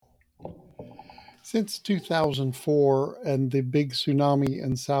Since 2004 and the big tsunami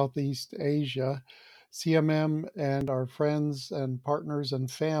in Southeast Asia, CMM and our friends and partners and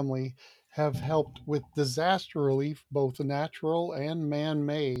family have helped with disaster relief, both natural and man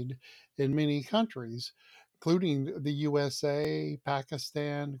made, in many countries, including the USA,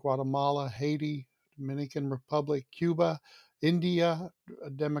 Pakistan, Guatemala, Haiti, Dominican Republic, Cuba, India,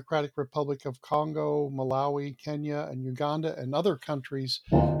 Democratic Republic of Congo, Malawi, Kenya, and Uganda, and other countries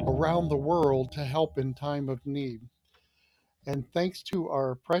around the world to help in time of need. And thanks to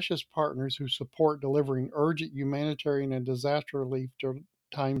our precious partners who support delivering urgent humanitarian and disaster relief during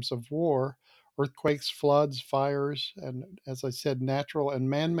times of war, earthquakes, floods, fires, and as I said, natural and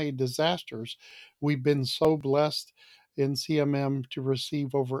man made disasters, we've been so blessed in CMM to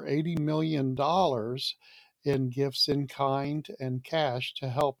receive over $80 million in gifts in kind and cash to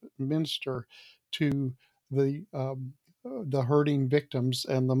help minister to the hurting victims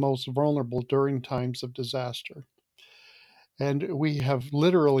and the most vulnerable during times of disaster. And we have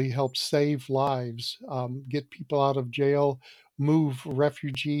literally helped save lives, get people out of jail, move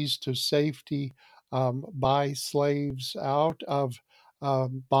refugees to safety, buy slaves out of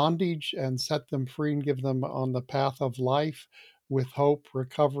bondage and set them free and give them on the path of life with hope,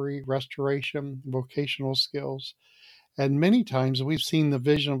 recovery, restoration, vocational skills. And many times we've seen the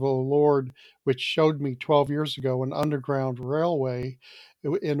vision of the Lord, which showed me 12 years ago an underground railway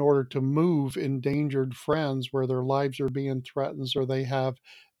in order to move endangered friends where their lives are being threatened or they have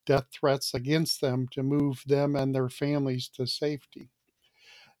death threats against them to move them and their families to safety.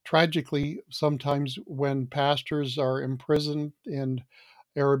 Tragically, sometimes when pastors are imprisoned in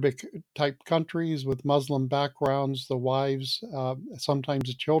Arabic type countries with Muslim backgrounds, the wives, sometimes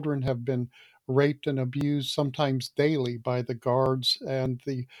the children have been raped and abused, sometimes daily by the guards and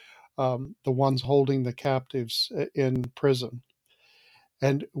the ones holding the captives in prison.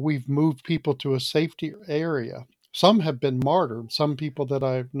 And we've moved people to a safety area. Some have been martyred. Some people that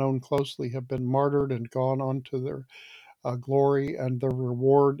I've known closely have been martyred and gone on to their glory and their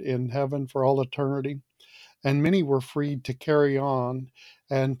reward in heaven for all eternity. And many were freed to carry on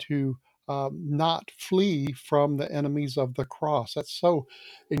and to not flee from the enemies of the cross. That's so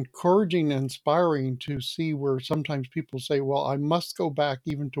encouraging and inspiring to see where sometimes people say, well, I must go back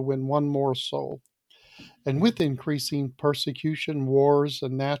even to win one more soul. And with increasing persecution, wars,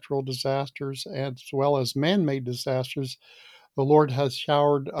 and natural disasters, as well as man made disasters, the Lord has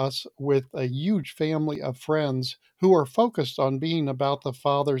showered us with a huge family of friends who are focused on being about the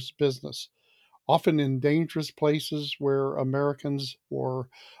Father's business, often in dangerous places where Americans or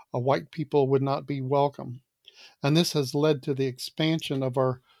white people would not be welcome. And this has led to the expansion of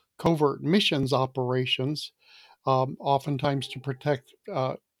our covert missions operations, oftentimes to protect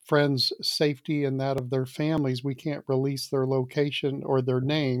friends' safety and that of their families. We can't release their location or their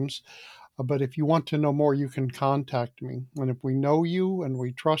names, but if you want to know more, you can contact me. And if we know you and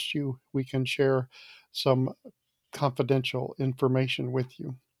we trust you, we can share some confidential information with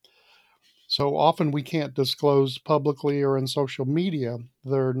you. So often we can't disclose publicly or in social media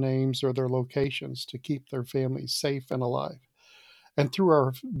their names or their locations to keep their families safe and alive. And through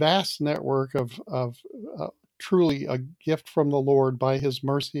our vast network of truly a gift from the Lord by his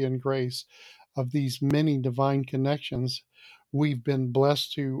mercy and grace of these many divine connections, we've been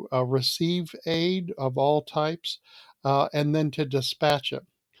blessed to receive aid of all types and then to dispatch it.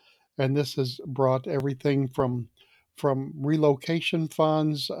 And this has brought everything from relocation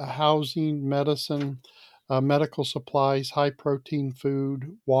funds, housing, medicine, medical supplies, high protein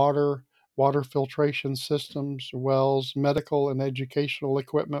food, water filtration systems, wells, medical and educational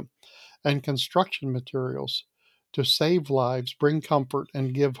equipment, and construction materials to save lives, bring comfort,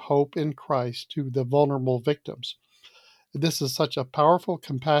 and give hope in Christ to the vulnerable victims. This is such a powerful,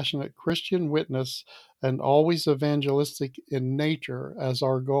 compassionate Christian witness and always evangelistic in nature, as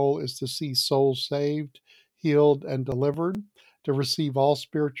our goal is to see souls saved, healed, and delivered, to receive all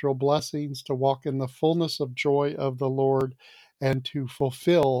spiritual blessings, to walk in the fullness of joy of the Lord, and to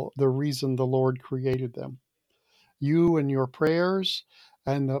fulfill the reason the Lord created them. You and your prayers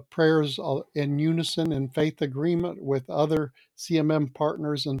and the prayers in unison in faith agreement with other CMM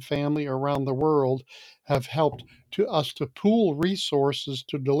partners and family around the world have helped to us to pool resources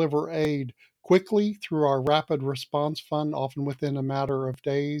to deliver aid quickly through our rapid response fund, often within a matter of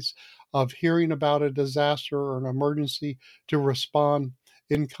days of hearing about a disaster or an emergency, to respond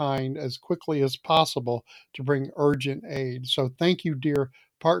in kind as quickly as possible to bring urgent aid. So thank you, dear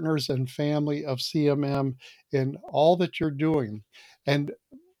partners and family of CMM, in all that you're doing. And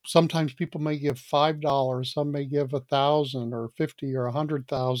sometimes people may give $5, some may give 1,000 or 50 or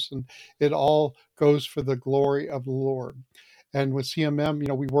 100,000. It all goes for the glory of the Lord. And with CMM,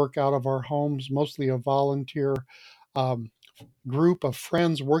 we work out of our homes, mostly a volunteer um, group of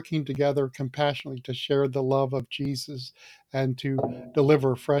friends working together compassionately to share the love of Jesus and to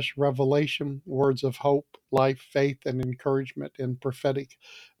deliver fresh revelation, words of hope, life, faith, and encouragement in prophetic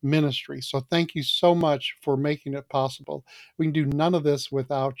ministry. So thank you so much for making it possible. We can do none of this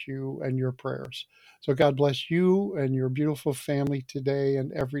without you and your prayers. So God bless you and your beautiful family today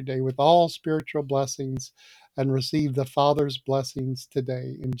and every day with all spiritual blessings, and receive the Father's blessings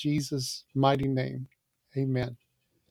today. In Jesus' mighty name, amen.